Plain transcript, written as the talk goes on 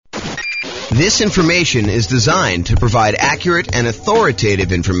This information is designed to provide accurate and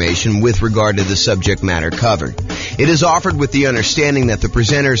authoritative information with regard to the subject matter covered. It is offered with the understanding that the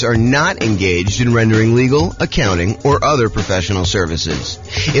presenters are not engaged in rendering legal, accounting, or other professional services.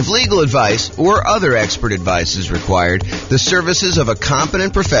 If legal advice or other expert advice is required, the services of a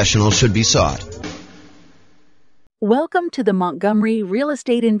competent professional should be sought. Welcome to the Montgomery Real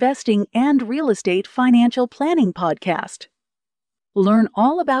Estate Investing and Real Estate Financial Planning Podcast. Learn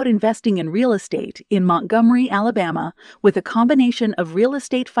all about investing in real estate in Montgomery, Alabama, with a combination of real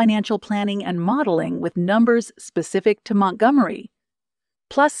estate financial planning and modeling with numbers specific to Montgomery,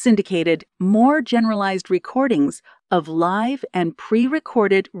 plus syndicated, more generalized recordings of live and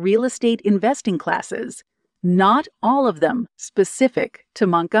pre-recorded real estate investing classes, not all of them specific to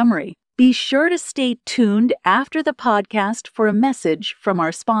Montgomery. Be sure to stay tuned after the podcast for a message from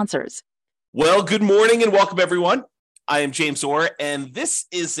our sponsors. Well, good morning and welcome, everyone. I am James Orr, and this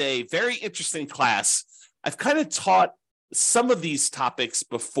is a very interesting class. I've kind of taught some of these topics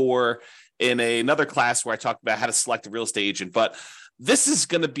before in another class where I talked about how to select a real estate agent, but this is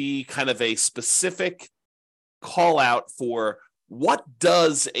going to be kind of a specific call out for what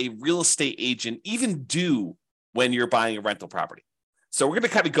does a real estate agent even do when you're buying a rental property. So we're going to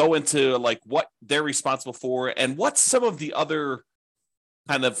kind of go into like what they're responsible for and what some of the other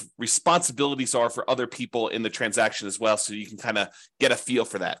kind of responsibilities are for other people in the transaction as well, so you can kind of get a feel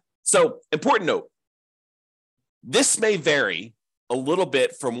for that. So, important note, this may vary a little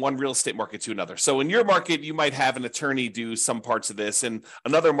bit from one real estate market to another. So in your market, you might have an attorney do some parts of this. In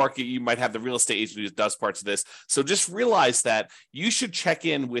another market, you might have the real estate agent who does parts of this. So just realize that you should check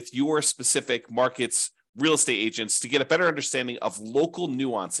in with your specific market's real estate agents to get a better understanding of local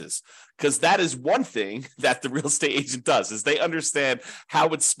nuances, because that is one thing that the real estate agent does, is they understand how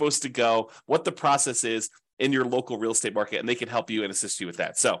it's supposed to go, what the process is in your local real estate market, and they can help you and assist you with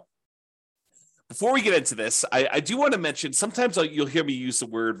that. So before we get into this, I do want to mention, sometimes you'll hear me use the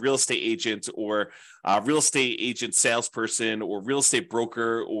word real estate agent or real estate agent salesperson or real estate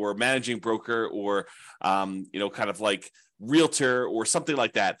broker or managing broker or, kind of like realtor or something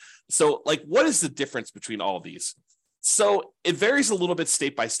like that. So like, what is the difference between all of these? So it varies a little bit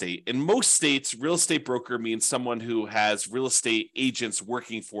state by state. In most states, real estate broker means someone who has real estate agents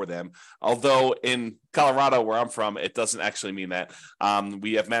working for them. Although in Colorado, where I'm from, it doesn't actually mean that.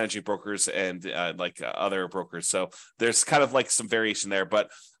 We have managing brokers and other brokers. So there's kind of like some variation there. But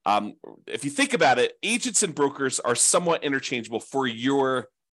if you think about it, agents and brokers are somewhat interchangeable for your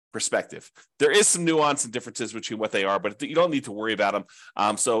perspective. There is some nuance and differences between what they are, but you don't need to worry about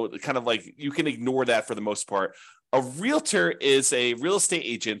them. So kind of like you can ignore that for the most part. A realtor is a real estate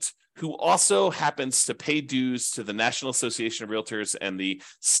agent who also happens to pay dues to the National Association of Realtors and the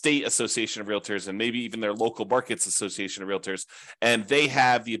State Association of Realtors and maybe even their local markets association of realtors. And they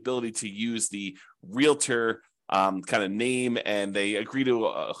have the ability to use the realtor kind of name, and they agree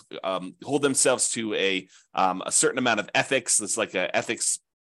to hold themselves to a certain amount of ethics. It's like an ethics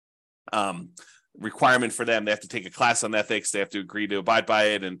requirement for them. They have to take a class on ethics. They have to agree to abide by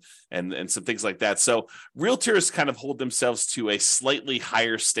it and some things like that. So realtors kind of hold themselves to a slightly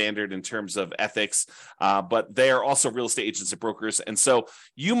higher standard in terms of ethics, but they are also real estate agents and brokers. And so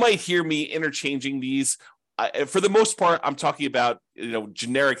you might hear me interchanging these. For the most part, I'm talking about,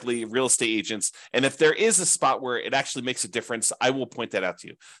 generically real estate agents. And if there is a spot where it actually makes a difference, I will point that out to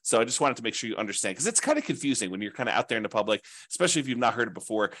you. So I just wanted to make sure you understand, because it's kind of confusing when you're kind of out there in the public, especially if you've not heard it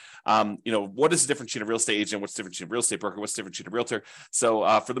before. What is the difference between a real estate agent? What's the difference between a real estate broker? What's the difference between a realtor?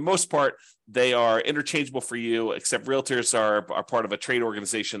 So for the most part, they are interchangeable for you, except realtors are part of a trade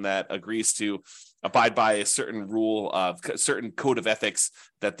organization that agrees to abide by a certain rule of certain code of ethics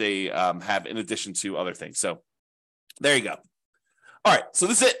that they have in addition to other things. So there you go. All right. So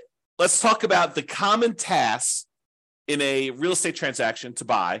this is it. Let's talk about the common tasks in a real estate transaction to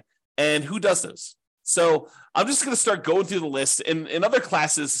buy and who does those. So I'm just going to start going through the list. In other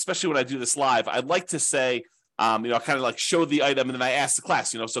classes, especially when I do this live, I'd like to say, kind of like show the item and then I ask the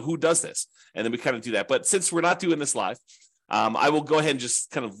class, so who does this? And then we kind of do that. But since we're not doing this live, I will go ahead and just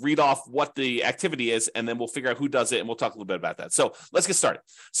kind of read off what the activity is, and then we'll figure out who does it, and we'll talk a little bit about that. So let's get started.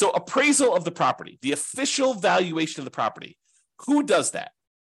 So appraisal of the property, the official valuation of the property. Who does that?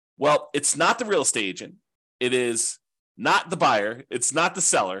 Well, it's not the real estate agent. It is not the buyer. It's not the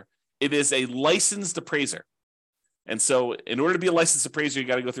seller. It is a licensed appraiser. And so in order to be a licensed appraiser, you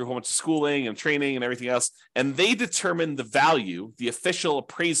got to go through a whole bunch of schooling and training and everything else. And they determine the value, the official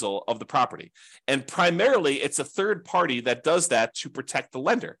appraisal of the property. And primarily, it's a third party that does that to protect the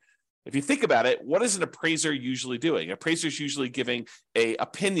lender. If you think about it, what is an appraiser usually doing? An appraiser is usually giving an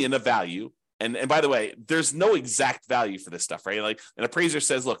opinion of value And by the way, there's no exact value for this stuff, right? Like an appraiser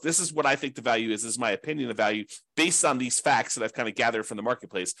says, look, this is what I think the value is. This is my opinion of value based on these facts that I've kind of gathered from the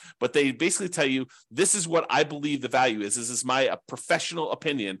marketplace. But they basically tell you, this is what I believe the value is. This is my professional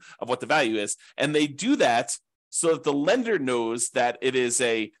opinion of what the value is. And they do that so that the lender knows that it is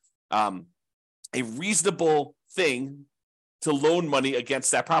a reasonable thing to loan money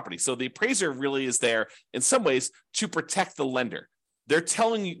against that property. So the appraiser really is there in some ways to protect the lender. They're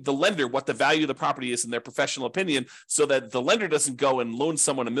telling the lender what the value of the property is in their professional opinion, so that the lender doesn't go and loan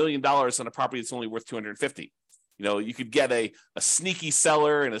someone $1 million on a property that's only worth $250,000. You could get a sneaky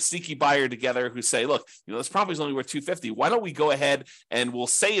seller and a sneaky buyer together who say, look, this property is only worth $250,000. Why don't we go ahead and we'll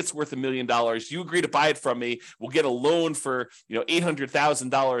say it's worth $1 million. You agree to buy it from me. We'll get a loan for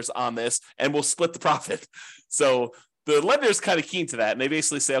 $800,000 on this, and we'll split the profit. So the lender is kind of keen to that. And they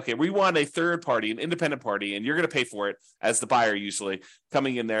basically say, okay, we want a third party, an independent party, and you're going to pay for it as the buyer, usually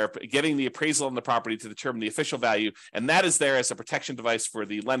coming in there, getting the appraisal on the property to determine the official value. And that is there as a protection device for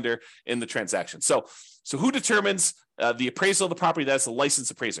the lender in the transaction. So who determines the appraisal of the property? That's a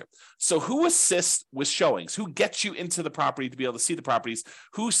licensed appraiser. So who assists with showings? Who gets you into the property to be able to see the properties?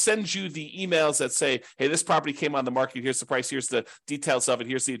 Who sends you the emails that say, hey, this property came on the market. Here's the price. Here's the details of it.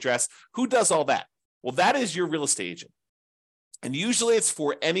 Here's the address. Who does all that? Well, that is your real estate agent. And usually it's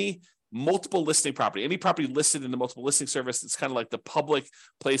for any multiple listing property, any property listed in the multiple listing service. It's kind of like the public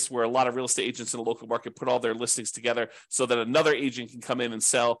place where a lot of real estate agents in the local market put all their listings together so that another agent can come in and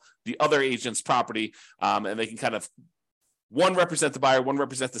sell the other agent's property. And they can kind of one represent the buyer, one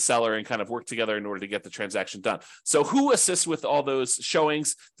represent the seller, and kind of work together in order to get the transaction done. So who assists with all those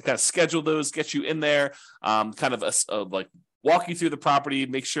showings to kind of schedule those, get you in there, like walk you through the property,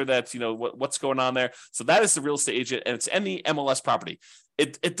 make sure that what's going on there. So that is the real estate agent, and it's any MLS property.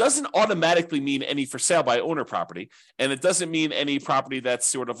 It doesn't automatically mean any for sale by owner property, and it doesn't mean any property that's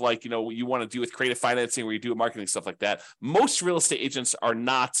sort of like you want to do with creative financing where you do marketing, stuff like that. Most real estate agents are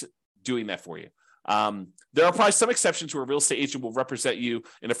not doing that for you. There are probably some exceptions where a real estate agent will represent you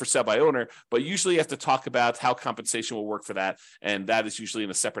in a for sale by owner, but usually you have to talk about how compensation will work for that, and that is usually in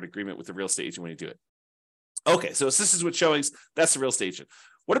a separate agreement with the real estate agent when you do it. Okay, so assistance with showings, that's the real estate agent.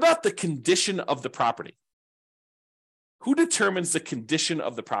 What about the condition of the property? Who determines the condition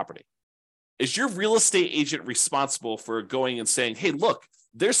of the property? Is your real estate agent responsible for going and saying, hey, look,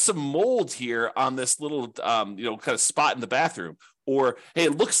 there's some mold here on this little, kind of spot in the bathroom? Or, hey,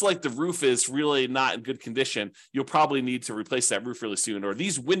 it looks like the roof is really not in good condition. You'll probably need to replace that roof really soon. Or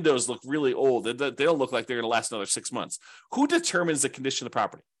these windows look really old. They don't look like they're going to last another 6 months. Who determines the condition of the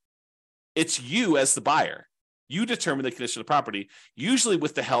property? It's you as the buyer. You determine the condition of the property, usually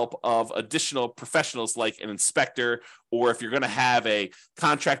with the help of additional professionals like an inspector, or if you're going to have a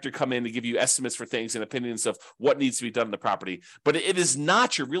contractor come in to give you estimates for things and opinions of what needs to be done in the property. But it is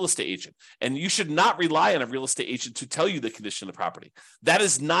not your real estate agent, and you should not rely on a real estate agent to tell you the condition of the property. That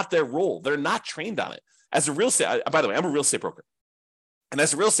is not their role. They're not trained on it. As a real estate, by the way, I'm a real estate broker. And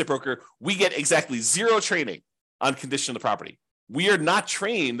as a real estate broker, we get exactly zero training on condition of the property. We are not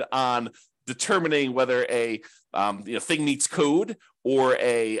trained on determining whether a thing meets code or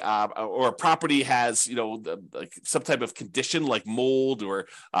a property has like some type of condition like mold or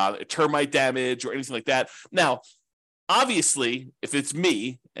termite damage or anything like that. Now, obviously, if it's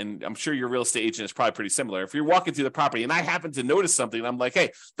me, and I'm sure your real estate agent is probably pretty similar, if you're walking through the property and I happen to notice something, and I'm like, hey,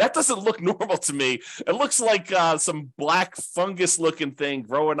 that doesn't look normal to me. It looks like some black fungus looking thing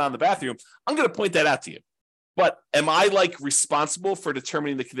growing on the bathroom. I'm going to point that out to you. But am I responsible for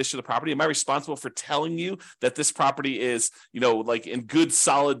determining the condition of the property? Am I responsible for telling you that this property is, in good,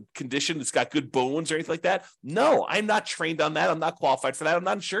 solid condition? It's got good bones or anything like that? No, I'm not trained on that. I'm not qualified for that. I'm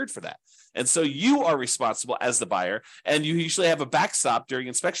not insured for that. And so you are responsible as the buyer, and you usually have a backstop during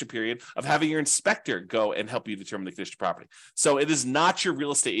inspection period of having your inspector go and help you determine the condition of the property. So it is not your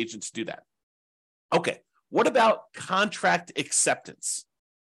real estate agent to do that. Okay, what about contract acceptance?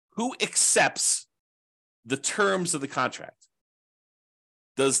 Who accepts the terms of the contract?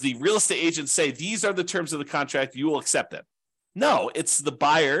 Does the real estate agent say, these are the terms of the contract, you will accept them? No, it's the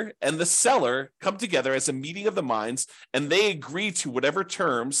buyer and the seller come together as a meeting of the minds, and they agree to whatever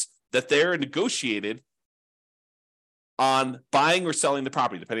terms that they're negotiated on buying or selling the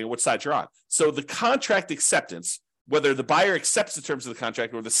property, depending on which side you're on. So the contract acceptance, whether the buyer accepts the terms of the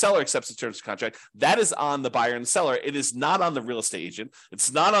contract or the seller accepts the terms of the contract, that is on the buyer and the seller. It is not on the real estate agent.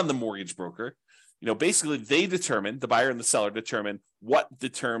 It's not on the mortgage broker. Basically, they determine, the buyer and the seller determine what the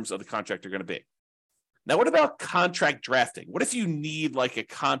terms of the contract are going to be. Now, what about contract drafting? What if you need a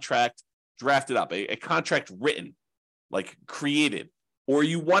contract drafted up, a contract written, created, or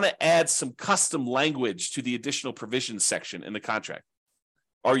you want to add some custom language to the additional provisions section in the contract?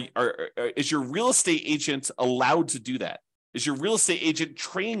 Is your real estate agent allowed to do that? Is your real estate agent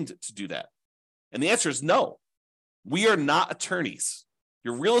trained to do that? And the answer is no. We are not attorneys.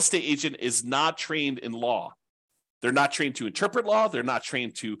 Your real estate agent is not trained in law. They're not trained to interpret law. They're not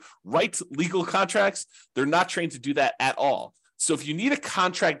trained to write legal contracts. They're not trained to do that at all. So if you need a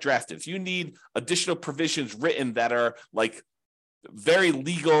contract drafted, if you need additional provisions written that are like very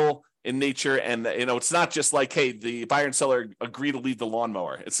legal in nature, and it's not just like, hey, the buyer and seller agree to leave the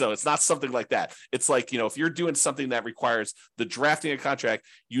lawnmower. So it's not something like that. It's like, if you're doing something that requires the drafting of a contract,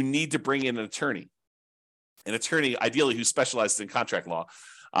 you need to bring in an attorney ideally who specializes in contract law,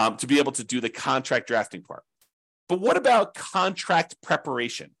 to be able to do the contract drafting part. But what about contract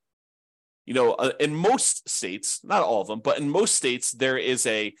preparation? In most states, not all of them, but in most states, there is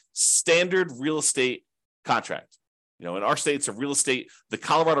a standard real estate contract. In our state, it's the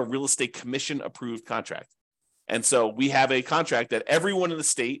Colorado Real Estate Commission approved contract. And so we have a contract that everyone in the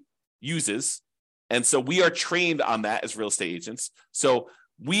state uses. And so we are trained on that as real estate agents. So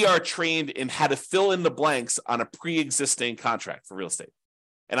we are trained in how to fill in the blanks on a pre-existing contract for real estate.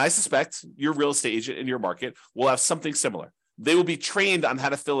 And I suspect your real estate agent in your market will have something similar. They will be trained on how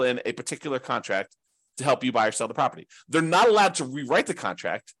to fill in a particular contract to help you buy or sell the property. They're not allowed to rewrite the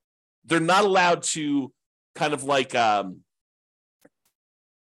contract. They're not allowed to kind of like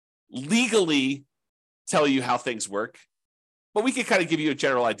legally tell you how things work. But we can kind of give you a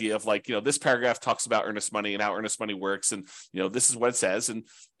general idea of like, this paragraph talks about earnest money and how earnest money works. And, this is what it says. And,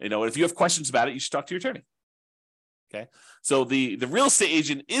 if you have questions about it, you should talk to your attorney. Okay. So the real estate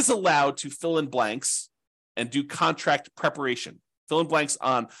agent is allowed to fill in blanks and do contract preparation, fill in blanks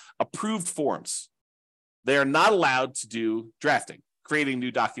on approved forms. They are not allowed to do drafting, creating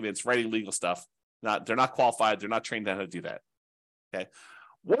new documents, writing legal stuff. They're not qualified. They're not trained on how to do that. Okay.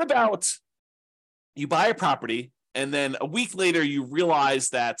 What about you buy a property and then a week later you realize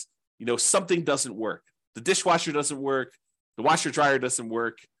that, something doesn't work. The dishwasher doesn't work. The washer dryer doesn't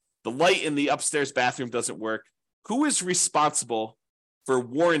work. The light in the upstairs bathroom doesn't work. Who is responsible for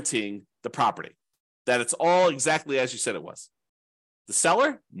warranting the property? That it's all exactly as you said it was. The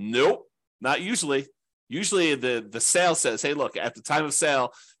seller? Nope, not usually. Usually the sale says, hey, look, at the time of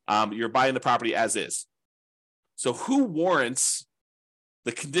sale, you're buying the property as is. So who warrants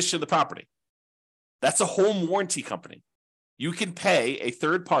the condition of the property? That's a home warranty company. You can pay a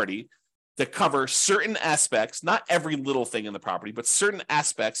third party to cover certain aspects, not every little thing in the property, but certain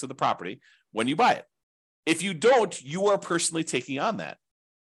aspects of the property when you buy it. If you don't, you are personally taking on that.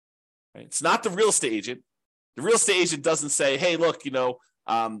 Right? It's not the real estate agent. The real estate agent doesn't say, hey, look,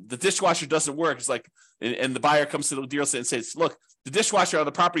 the dishwasher doesn't work. It's like, and the buyer comes to the dealer and says, look, the dishwasher on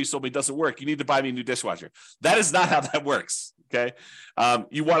the property you sold me doesn't work. You need to buy me a new dishwasher. That is not how that works. Okay.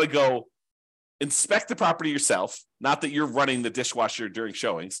 You want to go inspect the property yourself. Not that you're running the dishwasher during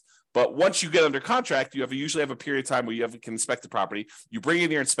showings, but once you get under contract, you usually have a period of time where you can inspect the property. You bring in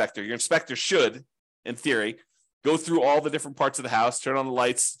your inspector. Your inspector should, in theory, go through all the different parts of the house, turn on the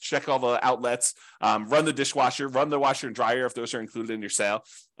lights, check all the outlets, run the dishwasher, run the washer and dryer if those are included in your sale,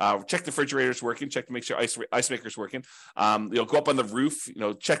 check the refrigerator's working, check to make sure ice maker's working, go up on the roof,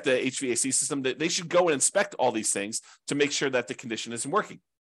 check the HVAC system. They should go and inspect all these things to make sure that the condition isn't working.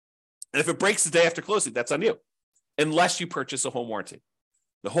 And if it breaks the day after closing, that's on you, unless you purchase a home warranty.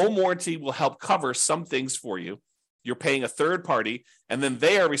 The home warranty will help cover some things for you. You're paying a third party, and then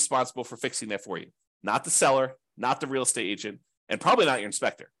they are responsible for fixing that for you. Not the seller, not the real estate agent, and probably not your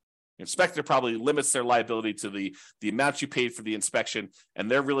inspector. Your inspector probably limits their liability to the amount you paid for the inspection,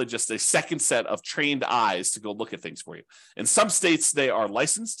 and they're really just a second set of trained eyes to go look at things for you. In some states, they are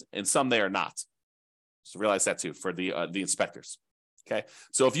licensed, and some they are not. So realize that too for the inspectors. Okay,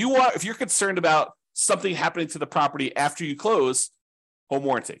 so if you're concerned about something happening to the property after you close, home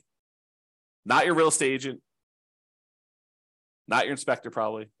warranty. Not your real estate agent, not your inspector,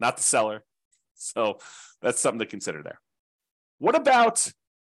 probably not the seller. So that's something to consider there. What about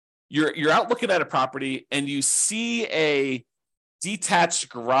you're out looking at a property and you see a detached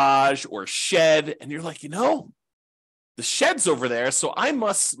garage or shed, and you're like, the shed's over there, so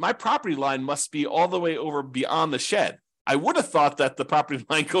my property line must be all the way over beyond the shed. I would have thought that the property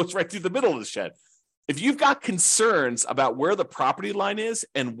line goes right through the middle of the shed. If you've got concerns about where the property line is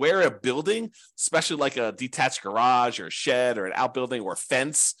and where a building, especially like a detached garage or a shed or an outbuilding or a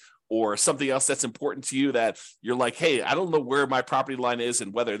fence or something else that's important to you, that you're like, hey, I don't know where my property line is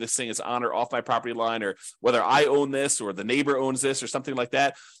and whether this thing is on or off my property line, or whether I own this or the neighbor owns this or something like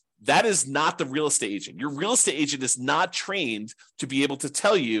that, that is not the real estate agent. Your real estate agent is not trained to be able to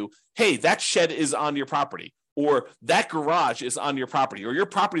tell you, hey, that shed is on your property, or that garage is on your property, or your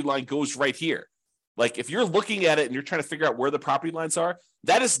property line goes right here. Like if you're looking at it and you're trying to figure out where the property lines are,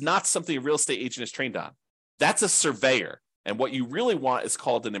 that is not something a real estate agent is trained on. That's a surveyor. And what you really want is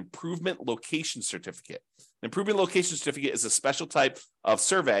called an improvement location certificate. An improvement location certificate is a special type of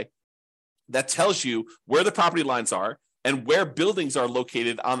survey that tells you where the property lines are and where buildings are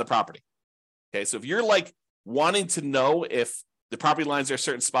located on the property. Okay, so if you're like wanting to know if the property lines are a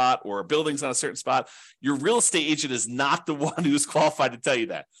certain spot or buildings on a certain spot, your real estate agent is not the one who's qualified to tell you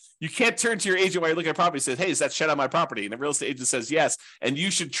that. You can't turn to your agent while you're looking at property and say, hey, is that shed on my property? And the real estate agent says yes, and you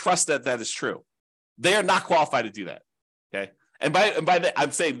should trust that that is true. They are not qualified to do that. Okay. And by that,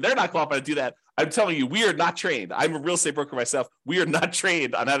 I'm saying they're not qualified to do that. I'm telling you, we are not trained. I'm a real estate broker myself. We are not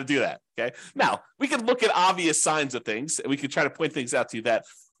trained on how to do that. Okay. Now, we can look at obvious signs of things and we can try to point things out to you that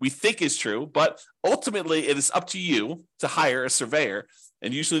we think is true, but ultimately it is up to you to hire a surveyor.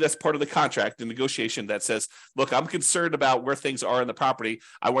 And usually that's part of the contract, the negotiation that says, look, I'm concerned about where things are in the property.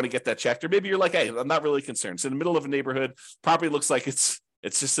 I want to get that checked. Or maybe you're like, hey, I'm not really concerned. It's in the middle of a neighborhood. Property looks like it's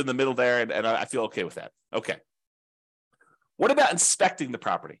just in the middle there. And I feel okay with that. Okay. What about inspecting the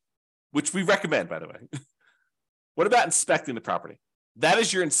property? Which we recommend, by the way. What about inspecting the property? That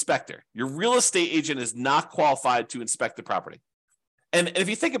is your inspector. Your real estate agent is not qualified to inspect the property. And if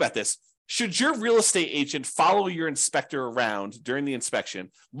you think about this, should your real estate agent follow your inspector around during the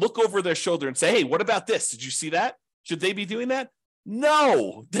inspection, look over their shoulder and say, hey, what about this? Did you see that? Should they be doing that?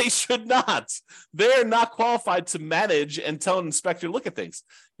 No, they should not. They're not qualified to manage and tell an inspector to look at things.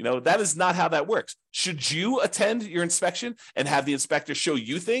 You know, that is not how that works. Should you attend your inspection and have the inspector show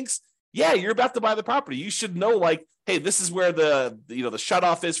you things? Yeah, you're about to buy the property. You should know, like, hey, this is where the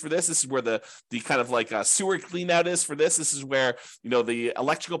shutoff is for this. This is where the kind of like sewer clean out is for this. This is where, the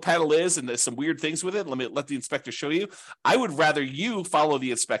electrical panel is, and there's some weird things with it. Let the inspector show you. I would rather you follow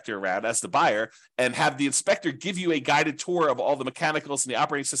the inspector around as the buyer and have the inspector give you a guided tour of all the mechanicals and the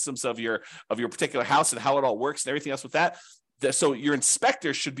operating systems of your particular house and how it all works and everything else with that. So your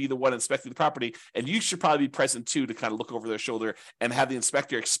inspector should be the one inspecting the property, and you should probably be present too to kind of look over their shoulder and have the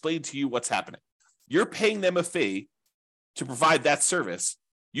inspector explain to you what's happening. You're paying them a fee to provide that service.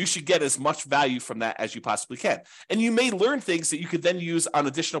 You should get as much value from that as you possibly can. And you may learn things that you could then use on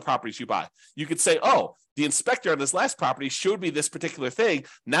additional properties you buy. You could say, oh, the inspector on this last property showed me this particular thing.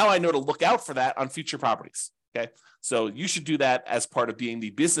 Now I know to look out for that on future properties. Okay. So you should do that as part of being the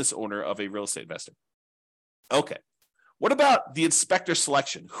business owner of a real estate investor. Okay. What about the inspector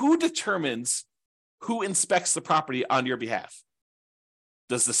selection? Who determines who inspects the property on your behalf?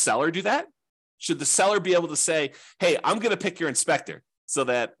 Does the seller do that? Should the seller be able to say, hey, I'm going to pick your inspector, so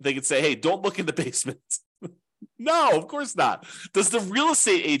that they could say, hey, don't look in the basement? No, of course not. Does the real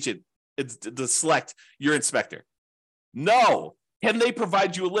estate agent select your inspector? No. Can they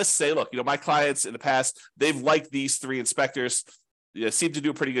provide you a list? Say, look, my clients in the past, they've liked these 3 inspectors, seem to do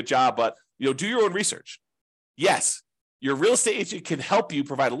a pretty good job, but do your own research. Yes. Your real estate agent can help you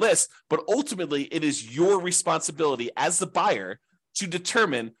provide a list, but ultimately it is your responsibility as the buyer to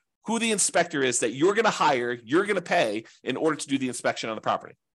determine who the inspector is that you're going to hire, you're going to pay in order to do the inspection on the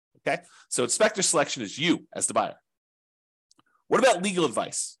property. Okay. So inspector selection is you as the buyer. What about legal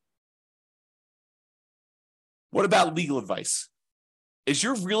advice? What about legal advice? Is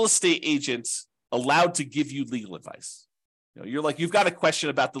your real estate agent allowed to give you legal advice? You're like, you've got a question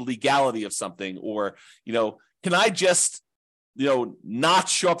about the legality of something, or, can I just, not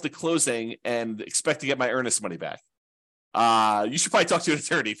show up to closing and expect to get my earnest money back? You should probably talk to an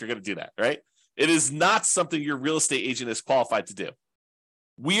attorney if you're going to do that, right? It is not something your real estate agent is qualified to do.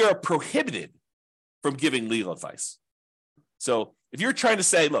 We are prohibited from giving legal advice. So if you're trying to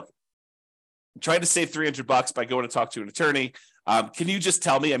say, look, I'm trying to save $300 by going to talk to an attorney, can you just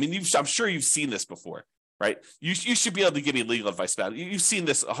tell me? I mean, I'm sure you've seen this before, right? You should be able to give me legal advice about it. You've seen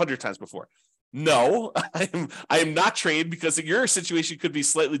this 100 times before. No, I am not trained, because your situation could be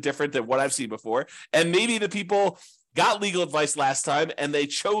slightly different than what I've seen before. And maybe the people got legal advice last time and they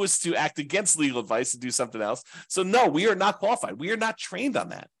chose to act against legal advice and do something else. So no, we are not qualified. We are not trained on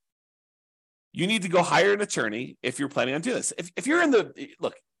that. You need to go hire an attorney if you're planning on doing this. If you're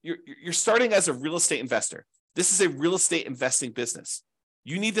you're starting as a real estate investor. This is a real estate investing business.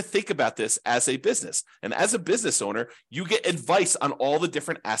 You need to think about this as a business. And as a business owner, you get advice on all the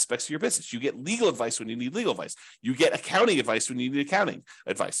different aspects of your business. You get legal advice when you need legal advice. You get accounting advice when you need accounting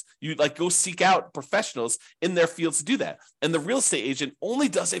advice. You go seek out professionals in their fields to do that. And the real estate agent only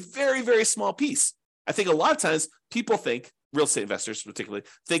does a very, very small piece. I think a lot of times people think, real estate investors particularly,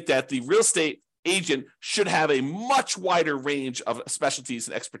 think that the real estate agent should have a much wider range of specialties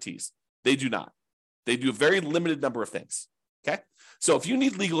and expertise. They do not. They do a very limited number of things. Okay. So if you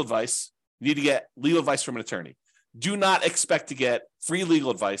need legal advice, you need to get legal advice from an attorney. do not expect to get free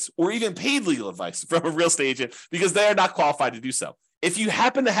legal advice or even paid legal advice from a real estate agent because they are not qualified to do so. If you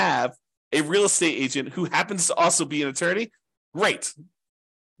happen to have a real estate agent who happens to also be an attorney, great.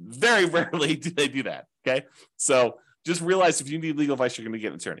 Very rarely do they do that, okay? So just realize if you need legal advice, you're going to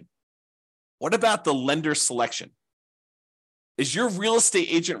get an attorney. What about the lender selection? Is your real estate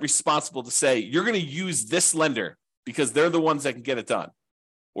agent responsible to say, you're going to use this lender because they're the ones that can get it done?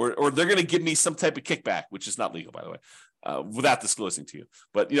 Or they're going to give me some type of kickback, which is not legal, by the way, without disclosing to you.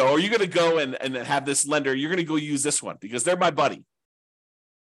 But, are you going to go and have this lender, you're going to go use this one because they're my buddy?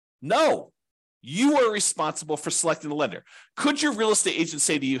 No, you are responsible for selecting the lender. Could your real estate agent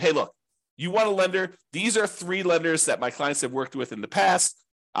say to you, hey, look, you want a lender? These are 3 lenders that my clients have worked with in the past.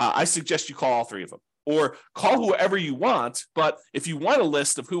 I suggest you call all 3 of them. Or call whoever you want, but if you want a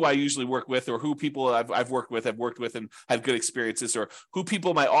list of who I usually work with or who people I've worked with and have good experiences, or who people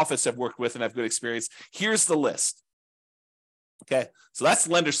in my office have worked with and have good experience, here's the list. Okay, so that's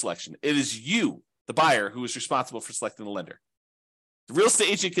lender selection. It is you, the buyer, who is responsible for selecting the lender. The real estate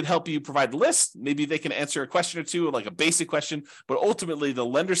agent can help you provide the list. Maybe they can answer a question or two, like a basic question, but ultimately the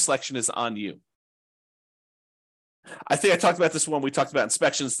lender selection is on you. I think I talked about this when we talked about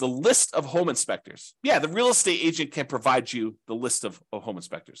inspections, the list of home inspectors. Yeah, the real estate agent can provide you the list of home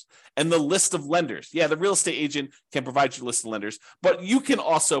inspectors and the list of lenders. Yeah, the real estate agent can provide you a list of lenders, but you can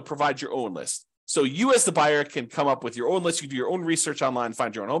also provide your own list. So you as the buyer can come up with your own list. You can do your own research online,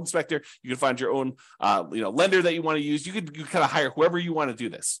 find your own home inspector. You can find your own lender that you want to use. You kind of hire whoever you want to do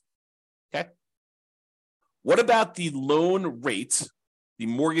this. Okay. What about the loan rate, the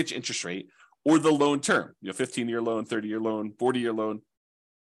mortgage interest rate, or the loan term? 15-year loan, 30-year loan, 40-year loan.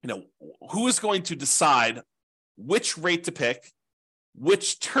 Who is going to decide which rate to pick,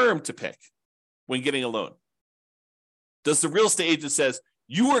 which term to pick when getting a loan? Does the real estate agent says,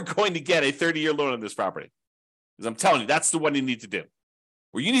 you are going to get a 30-year loan on this property? Because I'm telling you, that's the one you need to do.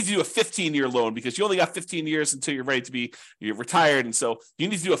 Or you need to do a 15-year loan because you only got 15 years until you're retired. And so you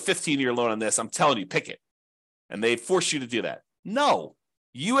need to do a 15-year loan on this. I'm telling you, pick it. And they force you to do that. No,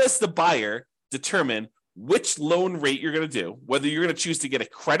 you as the buyer determine which loan rate you're going to do, whether you're going to choose to get a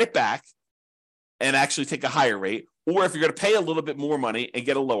credit back and actually take a higher rate, or if you're going to pay a little bit more money and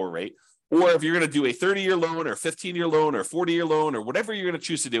get a lower rate, or if you're going to do a 30-year loan or 15-year loan or 40-year loan or whatever you're going to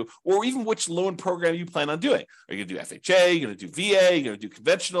choose to do, or even which loan program you plan on doing. Are you going to do FHA? You're going to do VA? You're going to do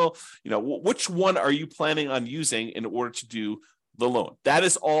conventional? Which one are you planning on using in order to do the loan? That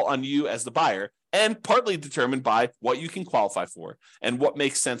is all on you as the buyer, and partly determined by what you can qualify for and what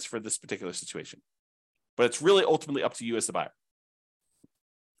makes sense for this particular situation. But it's really ultimately up to you as the buyer.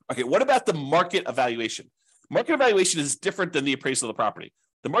 Okay, what about the market evaluation? Market evaluation is different than the appraisal of the property.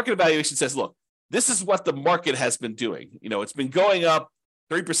 The market evaluation says, look, this is what the market has been doing. It's been going up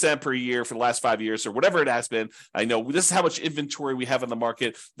 3% per year for the last 5 years or whatever it has been. I know this is how much inventory we have in the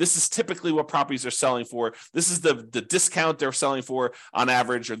market. This is typically what properties are selling for. This is the discount they're selling for on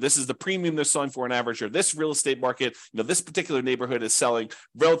average, or this is the premium they're selling for on average, or this real estate market, this particular neighborhood is selling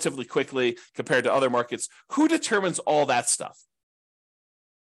relatively quickly compared to other markets. Who determines all that stuff?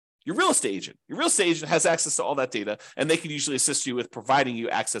 Your real estate agent. Your real estate agent has access to all that data, and they can usually assist you with providing you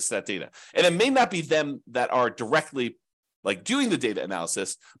access to that data. And it may not be them that are directly doing the data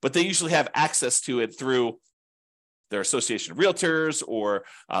analysis, but they usually have access to it through their association of realtors or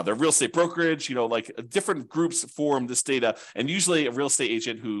their real estate brokerage. Different groups form this data, and usually a real estate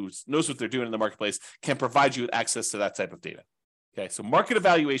agent who knows what they're doing in the marketplace can provide you with access to that type of data. Okay, so market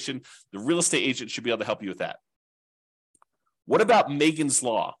evaluation, the real estate agent should be able to help you with that. What about Megan's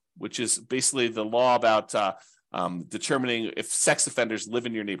Law, which is basically the law about determining if sex offenders live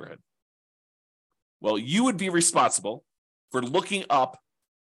in your neighborhood? Well, you would be responsible for looking up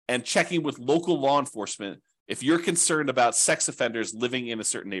and checking with local law enforcement if you're concerned about sex offenders living in a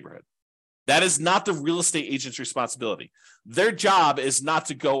certain neighborhood. That is not the real estate agent's responsibility. Their job is not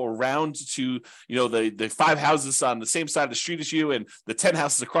to go around to, the 5 houses on the same side of the street as you and the 10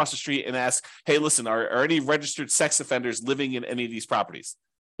 houses across the street and ask, hey, listen, are any registered sex offenders living in any of these properties?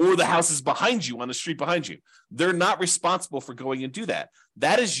 Or the houses behind you, on the street behind you. They're not responsible for going and do that.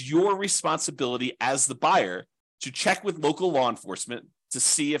 That is your responsibility as the buyer to check with local law enforcement to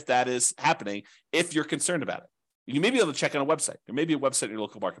see if that is happening, if you're concerned about it. You may be able to check on a website. There may be a website in your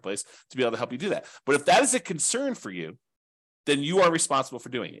local marketplace to be able to help you do that. But if that is a concern for you, then you are responsible for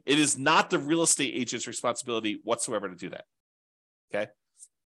doing it. It is not the real estate agent's responsibility whatsoever to do that. Okay?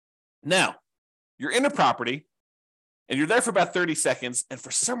 Now, you're in a property, and you're there for about 30 seconds, and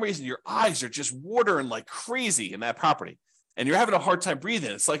for some reason, your eyes are just watering like crazy in that property. and you're having a hard time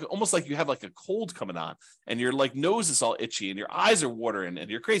breathing. It's like almost like you have like a cold coming on, and your like nose is all itchy and your eyes are watering and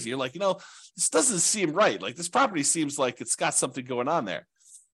you're crazy. You're like, this doesn't seem right. Like this property seems like it's got something going on there.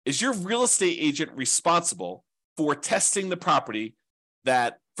 Is your real estate agent responsible for testing the property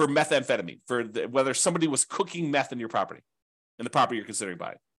for methamphetamine, whether somebody was cooking meth in your property, in the property you're considering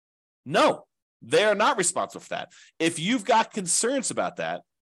buying? No, they are not responsible for that. If you've got concerns about that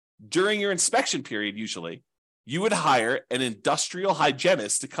during your inspection period, usually you would hire an industrial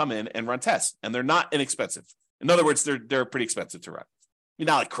hygienist to come in and run tests, and they're not inexpensive. In other words, they're pretty expensive to run. I mean,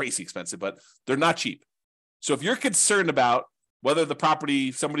 not like crazy expensive, but they're not cheap. So if you're concerned about whether the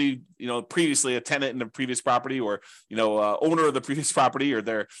property, somebody, previously a tenant in the previous property, or, owner of the previous property, or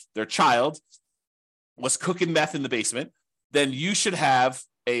their child was cooking meth in the basement, then you should have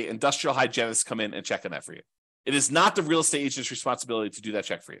a industrial hygienist come in and check on that for you. It is not the real estate agent's responsibility to do that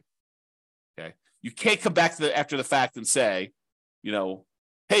check for you. Okay. You can't come back after the fact and say,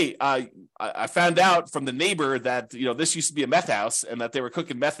 hey, I found out from the neighbor that, this used to be a meth house and that they were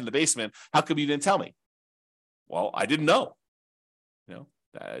cooking meth in the basement. How come you didn't tell me? Well, I didn't know.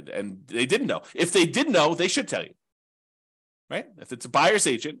 And they didn't know. If they did know, they should tell you, right? If it's a buyer's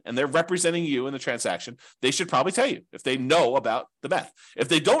agent and they're representing you in the transaction, they should probably tell you if they know about the meth. If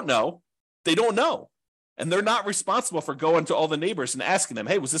they don't know, they don't know. And they're not responsible for going to all the neighbors and asking them,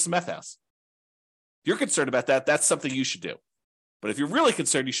 hey, was this a meth house? If you're concerned about that, that's something you should do. But if you're really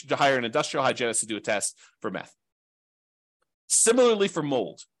concerned, you should hire an industrial hygienist to do a test for meth. Similarly for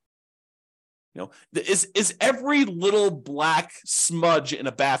mold. Is every little black smudge in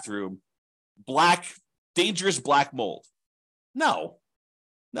a bathroom dangerous black mold? No.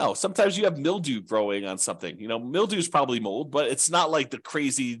 Sometimes you have mildew growing on something. Mildew is probably mold, but it's not like the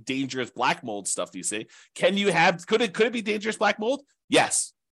crazy dangerous black mold stuff you see. Could it be dangerous black mold?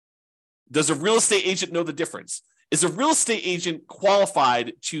 Yes. Does a real estate agent know the difference? Is a real estate agent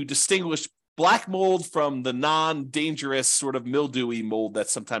qualified to distinguish black mold from the non-dangerous sort of mildewy mold that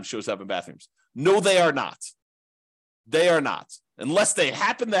sometimes shows up in bathrooms? No, they are not. They are not. Unless they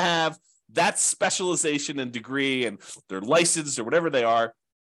happen to have that specialization and degree and they're licensed or whatever they are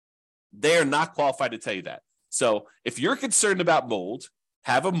not qualified to tell you that. So if you're concerned about mold,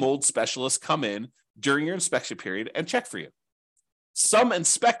 have a mold specialist come in during your inspection period and check for you. Some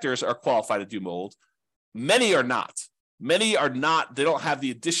inspectors are qualified to do mold. Many are not. Many are not. They don't have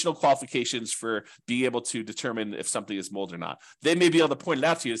the additional qualifications for being able to determine if something is mold or not. They may be able to point it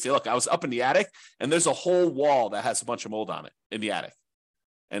out to you and say, look, I was up in the attic and there's a whole wall that has a bunch of mold on it in the attic.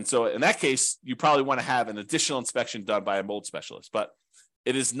 And so in that case, you probably want to have an additional inspection done by a mold specialist. But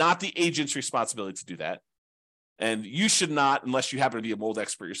it is not the agent's responsibility to do that. And you should not, unless you happen to be a mold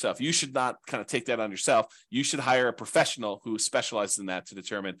expert yourself, you should not kind of take that on yourself. You should hire a professional who specializes in that to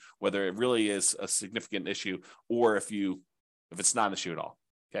determine whether it really is a significant issue or if it's not an issue at all.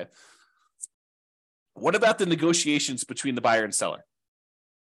 Okay. What about the negotiations between the buyer and seller?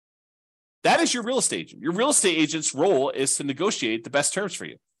 That is your real estate agent. Your real estate agent's role is to negotiate the best terms for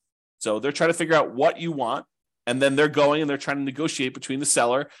you. So they're trying to figure out what you want, and then they're going and they're trying to negotiate between the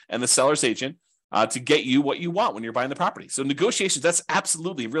seller and the seller's agent to get you what you want when you're buying the property. So negotiations, that's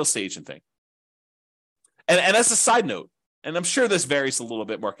absolutely a real estate agent thing. And as a side note, and I'm sure this varies a little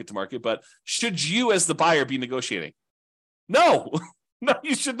bit market to market, but should you as the buyer be negotiating? No, no,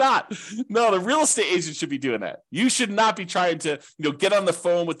 you should not. No, the real estate agent should be doing that. You should not be trying to get on the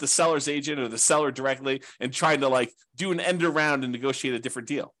phone with the seller's agent or the seller directly and trying to do an end around and negotiate a different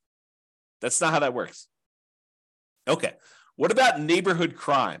deal. That's not how that works. Okay, what about neighborhood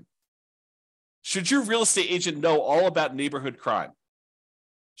crime? Should your real estate agent know all about neighborhood crime?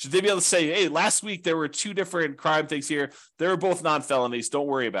 Should they be able to say, hey, last week there were 2 different crime things here. They were both non-felonies. Don't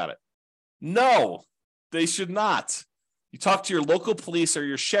worry about it. No, they should not. You talk to your local police or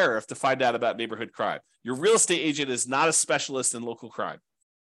your sheriff to find out about neighborhood crime. Your real estate agent is not a specialist in local crime.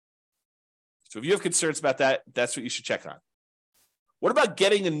 So if you have concerns about that, that's what you should check on. What about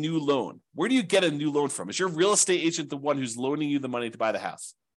getting a new loan? Where do you get a new loan from? Is your real estate agent the one who's loaning you the money to buy the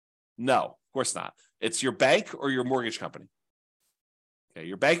house? No, of course not. It's your bank or your mortgage company. Okay,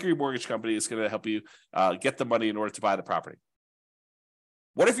 your bank or your mortgage company is going to help you get the money in order to buy the property.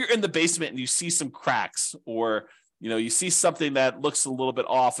 What if you're in the basement and you see some cracks, or you see something that looks a little bit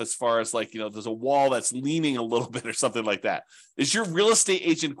off as far as there's a wall that's leaning a little bit or something like that? Is your real estate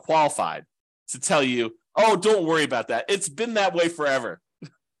agent qualified to tell you, oh, don't worry about that, it's been that way forever?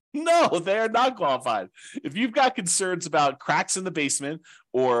 No, they are not qualified. If you've got concerns about cracks in the basement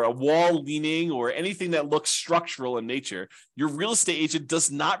or a wall leaning or anything that looks structural in nature, your real estate agent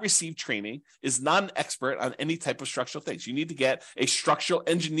does not receive training, is not an expert on any type of structural things. You need to get a structural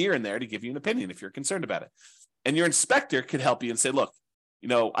engineer in there to give you an opinion if you're concerned about it. And your inspector could help you and say, look,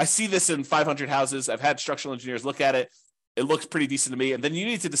 I see this in 500 houses. I've had structural engineers look at it. It looks pretty decent to me. And then you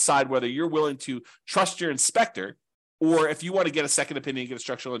need to decide whether you're willing to trust your inspector, or if you want to get a second opinion, get a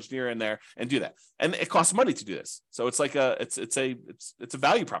structural engineer in there and do that. And it costs money to do this. So it's like it's a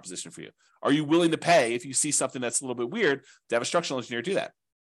value proposition for you. Are you willing to pay if you see something that's a little bit weird to have a structural engineer do that?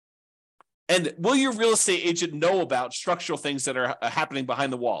 And will your real estate agent know about structural things that are happening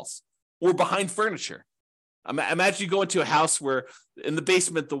behind the walls or behind furniture? Imagine you go into a house where in the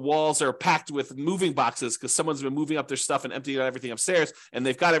basement, the walls are packed with moving boxes because someone's been moving up their stuff and emptying out everything upstairs, and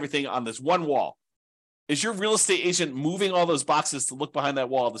they've got everything on this one wall. Is your real estate agent moving all those boxes to look behind that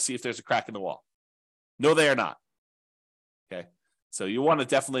wall to see if there's a crack in the wall? No, they are not. Okay. So you want to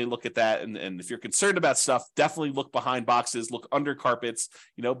definitely look at that. And if you're concerned about stuff, definitely look behind boxes, look under carpets,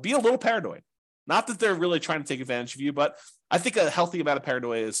 be a little paranoid. Not that they're really trying to take advantage of you, but I think a healthy amount of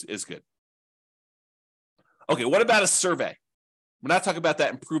paranoia is good. Okay, what about a survey? We're not talking about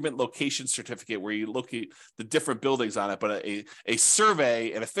that improvement location certificate where you look at the different buildings on it, but a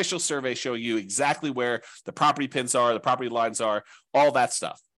survey, an official survey showing you exactly where the property pins are, the property lines are, all that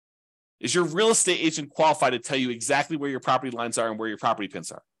stuff. Is your real estate agent qualified to tell you exactly where your property lines are and where your property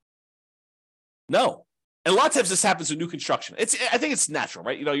pins are? No. And a lot of times this happens with new construction. I think it's natural,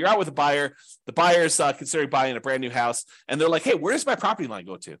 right? You're out with a buyer. The buyer's considering buying a brand new house, and they're like, hey, where does my property line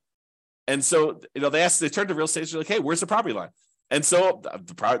go to? And so, they turn to real estate agent, like, hey, where's the property line? And so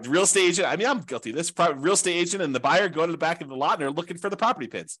the real estate agent, I'm guilty of this, real estate agent and the buyer go to the back of the lot and they're looking for the property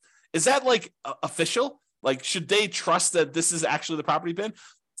pins. Is that official? Should they trust that this is actually the property pin?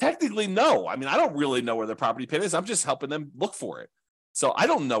 Technically, no. I don't really know where the property pin is. I'm just helping them look for it. So I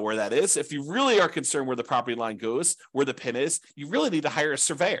don't know where that is. If you really are concerned where the property line goes, where the pin is, you really need to hire a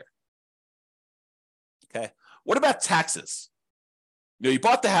surveyor. Okay. What about taxes? You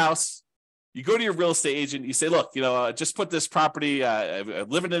bought the house. You go to your real estate agent, you say, look, just put this property, I'm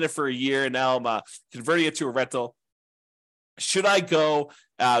living in it for a year, and now I'm converting it to a rental. Should I go?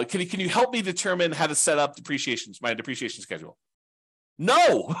 Can you help me determine how to set up my depreciation schedule?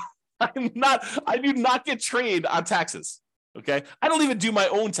 No, I do not get trained on taxes. Okay. I don't even do my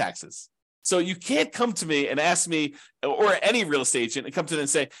own taxes. So you can't come to me and ask me, or any real estate agent, and come to them and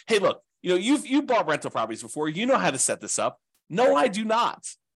say, hey, look, you bought rental properties before. You know how to set this up. No, I do not.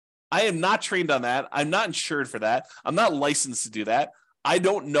 I am not trained on that. I'm not insured for that. I'm not licensed to do that. I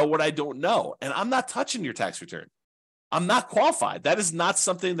don't know what I don't know. And I'm not touching your tax return. I'm not qualified. That is not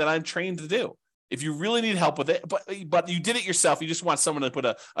something that I'm trained to do. If you really need help with it, but you did it yourself, you just want someone to put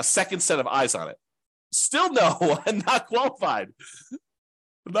a second set of eyes on it. Still no, I'm not qualified.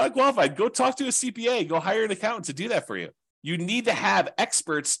 I'm not qualified. Go talk to a CPA. Go hire an accountant to do that for you. You need to have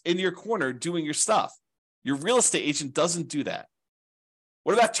experts in your corner doing your stuff. Your real estate agent doesn't do that.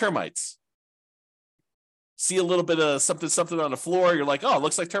 What about termites? See a little bit of something on the floor. You're like, oh, it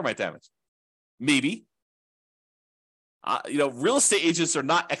looks like termite damage. Maybe. Real estate agents are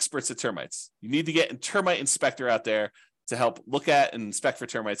not experts at termites. You need to get a termite inspector out there to help look at and inspect for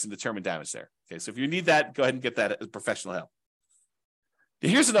termites and determine damage there. Okay, so if you need that, go ahead and get that as professional help.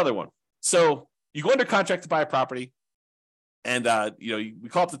 Here's another one. So you go under contract to buy a property. And, we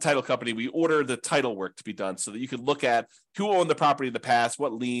call up the title company. We order the title work to be done so that you can look at who owned the property in the past,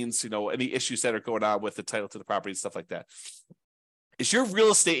 what liens, any issues that are going on with the title to the property and stuff like that. Is your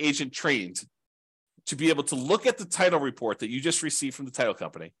real estate agent trained to be able to look at the title report that you just received from the title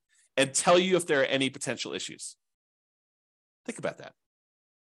company and tell you if there are any potential issues? Think about that.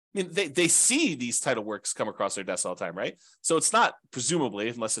 They see these title works come across their desk all the time, right? So it's not, presumably,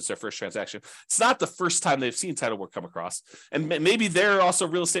 unless it's their first transaction, it's not the first time they've seen title work come across. And maybe they're also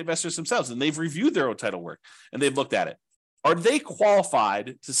real estate investors themselves, and they've reviewed their own title work, and they've looked at it. Are they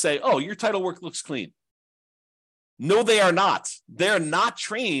qualified to say, oh, your title work looks clean? No, they are not. They're not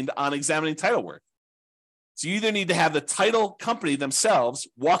trained on examining title work. So you either need to have the title company themselves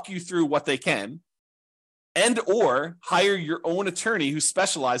walk you through what they can, and or hire your own attorney who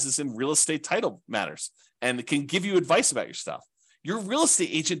specializes in real estate title matters and can give you advice about your stuff. Your real estate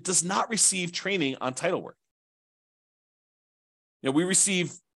agent does not receive training on title work. We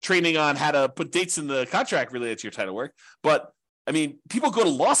receive training on how to put dates in the contract related to your title work, but people go to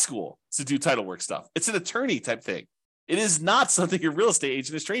law school to do title work stuff. It's an attorney type thing. It is not something your real estate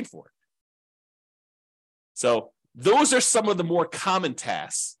agent is trained for. So those are some of the more common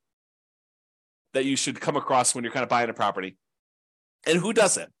tasks that you should come across when you're kind of buying a property. And who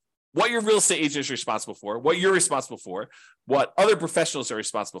doesn't? What your real estate agent is responsible for, what you're responsible for, what other professionals are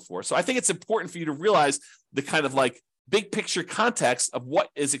responsible for. So I think it's important for you to realize the kind of big picture context of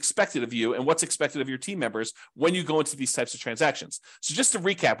what is expected of you and what's expected of your team members when you go into these types of transactions. So just to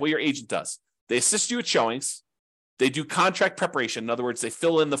recap what your agent does. They assist you with showings. They do contract preparation. In other words, they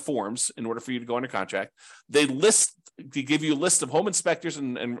fill in the forms in order for you to go under contract. They give you a list of home inspectors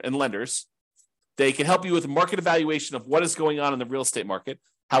and lenders. They can help you with market evaluation of what is going on in the real estate market,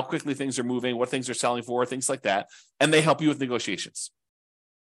 how quickly things are moving, what things are selling for, things like that. And they help you with negotiations.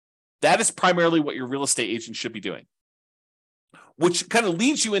 That is primarily what your real estate agent should be doing, which kind of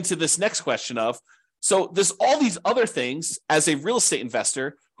leads you into this next question of, so there's all these other things as a real estate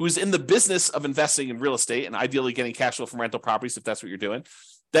investor who's in the business of investing in real estate and ideally getting cash flow from rental properties, if that's what you're doing,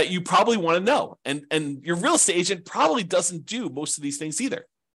 that you probably want to know. And your real estate agent probably doesn't do most of these things either.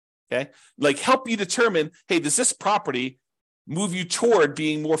 Okay. Like help you determine, hey, does this property move you toward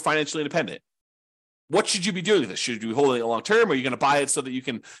being more financially independent? What should you be doing with this? Should you be holding it long term? Or are you going to buy it so that you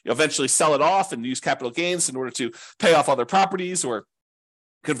can eventually sell it off and use capital gains in order to pay off other properties, or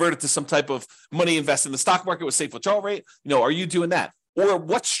convert it to some type of money invest in the stock market with safe withdrawal rate? Are you doing that? Or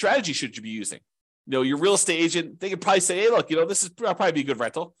what strategy should you be using? Your real estate agent, they could probably say, hey, look, this is probably be a good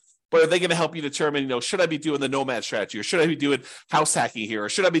rental. But are they going to help you determine, should I be doing the nomad strategy, or should I be doing house hacking here, or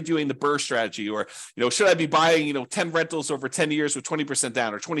should I be doing the BRRRR strategy, or should I be buying 10 rentals over 10 years with 20%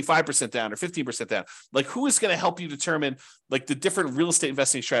 down, or 25% down, or 15% down? Like, who is going to help you determine like the different real estate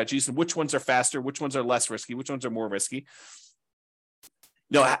investing strategies and which ones are faster, which ones are less risky, which ones are more risky?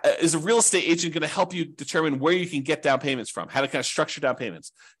 Is a real estate agent going to help you determine where you can get down payments from, how to kind of structure down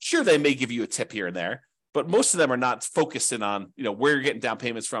payments? Sure, they may give you a tip here and there, but most of them are not focused in on, where you're getting down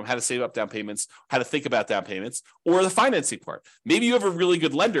payments from, how to save up down payments, how to think about down payments, or the financing part. Maybe you have a really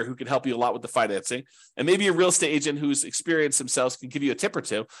good lender who can help you a lot with the financing, and maybe a real estate agent who's experienced themselves can give you a tip or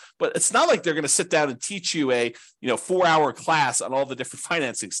two, but it's not like they're going to sit down and teach you a, 4-hour class on all the different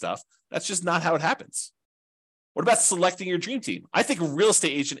financing stuff. That's just not how it happens. What about selecting your dream team? I think a real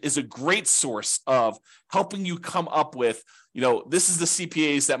estate agent is a great source of helping you come up with, this is the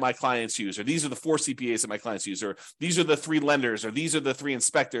CPAs that my clients use, or these are the 4 CPAs that my clients use, or these are the 3 lenders, or these are the 3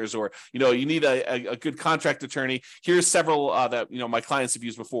 inspectors, or, you need a good contract attorney. Here's several that, my clients have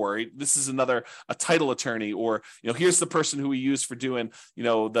used before. This is a title attorney, or, here's the person who we use for doing,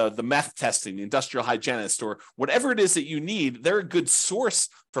 the meth testing, the industrial hygienist, or whatever it is that you need. They're a good source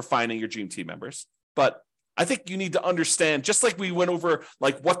for finding your dream team members. But I think you need to understand, just like we went over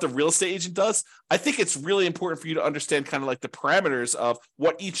like what the real estate agent does, I think it's really important for you to understand kind of like the parameters of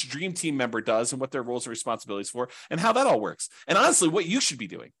what each dream team member does and what their roles and responsibilities for and how that all works. And honestly, what you should be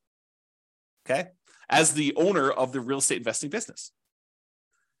doing, okay, as the owner of the real estate investing business.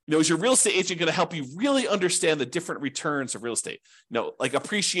 Is your real estate agent going to help you really understand the different returns of real estate? Like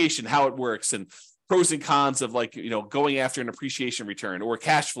appreciation, how it works, and pros and cons of like, going after an appreciation return, or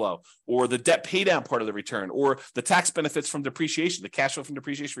cash flow, or the debt pay down part of the return, or the tax benefits from depreciation, the cash flow from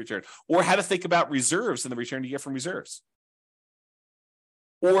depreciation return, or how to think about reserves and the return you get from reserves.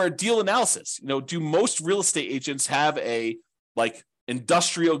 Or deal analysis. Do most real estate agents have a like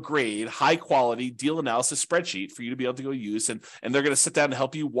industrial grade, high quality deal analysis spreadsheet for you to be able to go use? And they're going to sit down and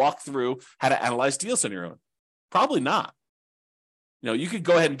help you walk through how to analyze deals on your own? Probably not. You could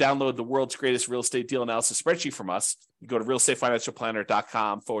go ahead and download the world's greatest real estate deal analysis spreadsheet from us. You go to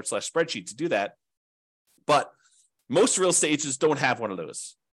realestatefinancialplanner.com/spreadsheet to do that. But most real estate agents don't have one of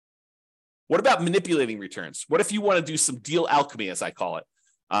those. What about manipulating returns? What if you want to do some deal alchemy, as I call it?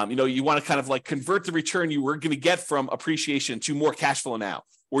 You want to kind of like convert the return you were going to get from appreciation to more cash flow now,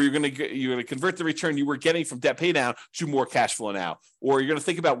 or you're going to convert the return you were getting from debt pay down to more cash flow now, or you're going to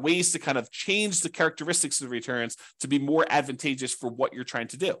think about ways to kind of change the characteristics of the returns to be more advantageous for what you're trying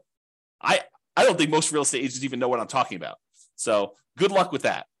to do. I don't think most real estate agents even know what I'm talking about. So good luck with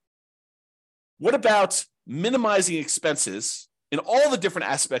that. What about minimizing expenses in all the different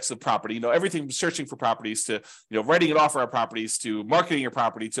aspects of property? Everything from searching for properties to, writing an offer on properties, to marketing your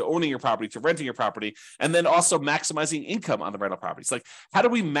property, to owning your property, to renting your property, and then also maximizing income on the rental properties. Like, how do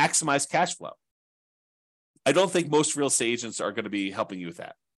we maximize cash flow? I don't think most real estate agents are going to be helping you with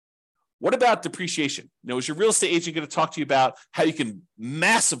that. What about depreciation? Is your real estate agent going to talk to you about how you can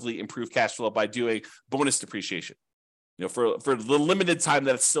massively improve cash flow by doing bonus depreciation? For the limited time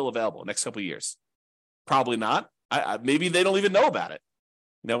that it's still available, next couple of years? Probably not. Maybe they don't even know about it.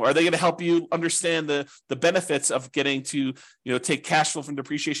 Are they going to help you understand the benefits of getting to, take cash flow from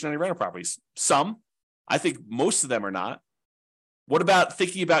depreciation on your rental properties? Some. I think most of them are not. What about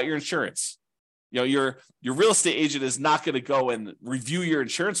thinking about your insurance? Your real estate agent is not going to go and review your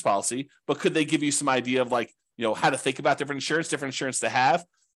insurance policy, but could they give you some idea of like, how to think about different insurance to have,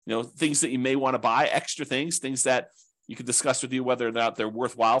 things that you may want to buy, extra things that you could discuss with you whether or not they're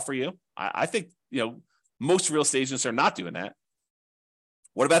worthwhile for you. I think, most real estate agents are not doing that.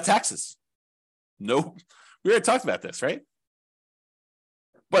 What about taxes? No, we already talked about this, right?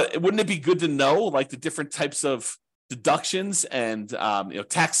 But wouldn't it be good to know like the different types of deductions and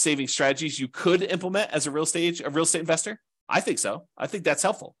tax saving strategies you could implement as a real estate investor? I think so. I think that's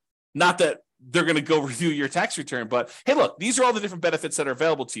helpful. Not that they're going to go review your tax return, but hey, look, these are all the different benefits that are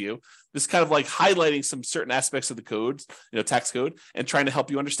available to you. This kind of like highlighting some certain aspects of the code, tax code, and trying to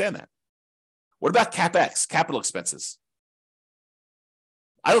help you understand that. What about CapEx, capital expenses?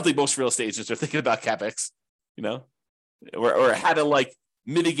 I don't think most real estate agents are thinking about CapEx, or how to like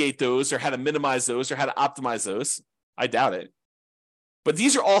mitigate those, or how to minimize those, or how to optimize those. I doubt it. But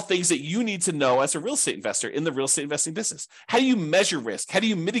these are all things that you need to know as a real estate investor in the real estate investing business. How do you measure risk? How do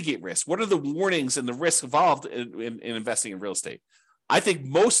you mitigate risk? What are the warnings and the risks involved in investing in real estate? I think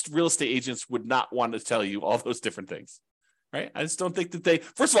most real estate agents would not want to tell you all those different things, right? I just don't think that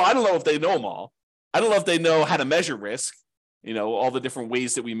first of all, I don't know if they know them all. I don't know if they know how to measure risk. All the different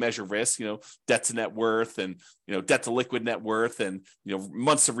ways that we measure risk, debt to net worth and, debt to liquid net worth and,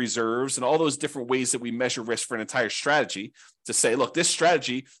 months of reserves and all those different ways that we measure risk for an entire strategy to say, look, this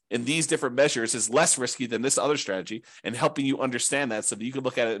strategy in these different measures is less risky than this other strategy, and helping you understand that so that you can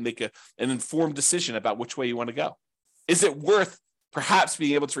look at it and make an informed decision about which way you want to go. Is it worth perhaps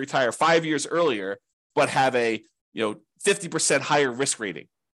being able to retire 5 years earlier, but have a, 50% higher risk rating?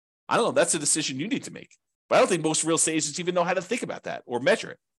 I don't know. That's a decision you need to make. But I don't think most real estate agents even know how to think about that or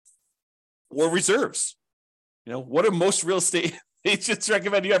measure it. Or reserves. What do most real estate agents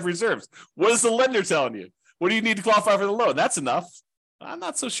recommend you have reserves? What is the lender telling you? What do you need to qualify for the loan? That's enough. I'm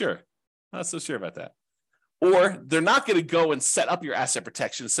not so sure. Not so sure about that. Or they're not going to go and set up your asset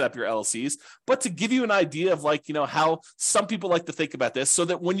protection, set up your LLCs, but to give you an idea of how some people like to think about this, so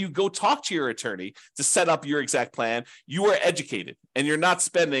that when you go talk to your attorney to set up your exact plan, you are educated and you're not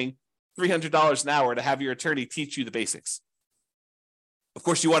spending $300 an hour to have your attorney teach you the basics. Of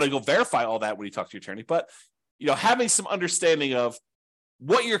course, you want to go verify all that when you talk to your attorney, but having some understanding of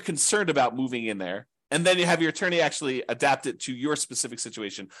what you're concerned about moving in there, and then you have your attorney actually adapt it to your specific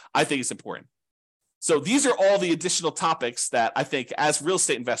situation, I think is important. So these are all the additional topics that I think as real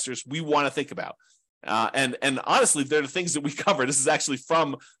estate investors, we want to think about. And honestly, they're the things that we cover. This is actually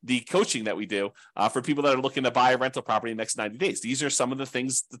from the coaching that we do for people that are looking to buy a rental property in the next 90 days. These are some of the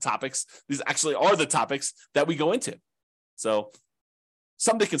things, the topics. These actually are the topics that we go into. So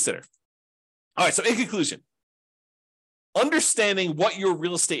something to consider. All right. So in conclusion, understanding what your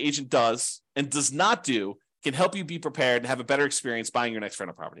real estate agent does and does not do can help you be prepared and have a better experience buying your next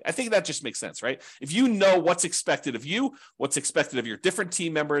rental property. I think that just makes sense, right? If you know what's expected of you, what's expected of your different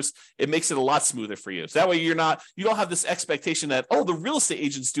team members, it makes it a lot smoother for you. So that way you don't have this expectation that, oh, the real estate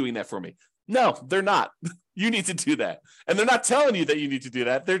agent's doing that for me. No, they're not. You need to do that. And they're not telling you that you need to do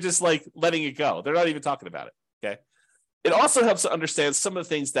that. They're just like letting it go. They're not even talking about it, okay? It also helps to understand some of the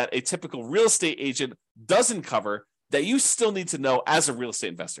things that a typical real estate agent doesn't cover that you still need to know as a real estate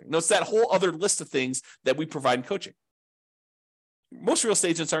investor. It's that whole other list of things that we provide in coaching. Most real estate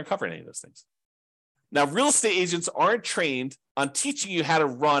agents aren't covering any of those things. Now, real estate agents aren't trained on teaching you how to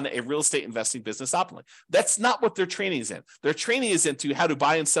run a real estate investing business optimally. That's not what their training is in. Their training is into how to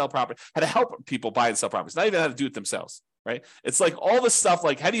buy and sell property, how to help people buy and sell properties, not even how to do it themselves, right? It's like all the stuff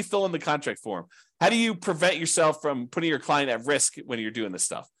like, how do you fill in the contract form? How do you prevent yourself from putting your client at risk when you're doing this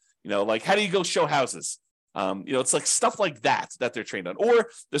stuff? Like how do you go show houses? It's like stuff like that they're trained on. Or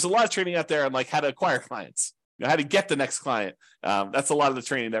there's a lot of training out there on like how to acquire clients, how to get the next client. That's a lot of the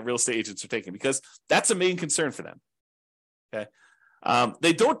training that real estate agents are taking because that's a main concern for them. Okay.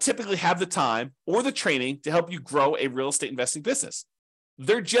 They don't typically have the time or the training to help you grow a real estate investing business.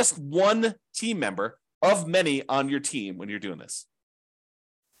 They're just one team member of many on your team when you're doing this.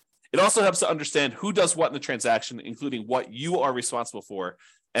 It also helps to understand who does what in the transaction, including what you are responsible for.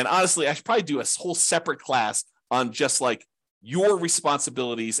 And honestly, I should probably do a whole separate class on just like your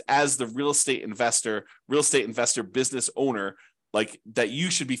responsibilities as the real estate investor business owner, like that you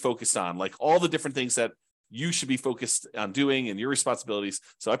should be focused on, like all the different things that you should be focused on doing and your responsibilities.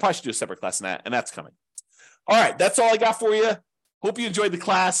 So I probably should do a separate class on that, and that's coming. All right, that's all I got for you. Hope you enjoyed the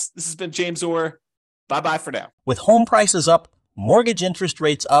class. This has been James Orr. Bye-bye for now. With home prices up, mortgage interest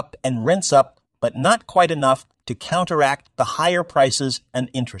rates up, and rents up, but not quite enough to counteract the higher prices and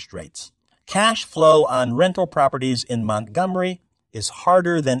interest rates. Cash flow on rental properties in Montgomery is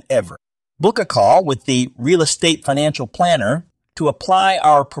harder than ever. Book a call with the Real Estate Financial Planner to apply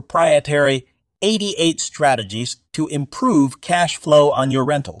our proprietary 88 strategies to improve cash flow on your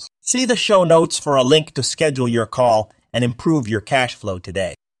rentals. See the show notes for a link to schedule your call and improve your cash flow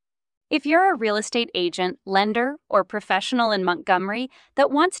today. If you're a real estate agent, lender, or professional in Montgomery that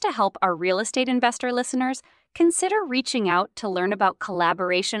wants to help our real estate investor listeners, consider reaching out to learn about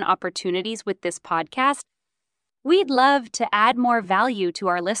collaboration opportunities with this podcast. We'd love to add more value to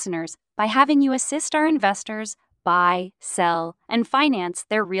our listeners by having you assist our investors buy, sell, and finance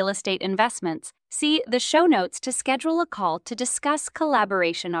their real estate investments. See the show notes to schedule a call to discuss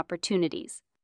collaboration opportunities.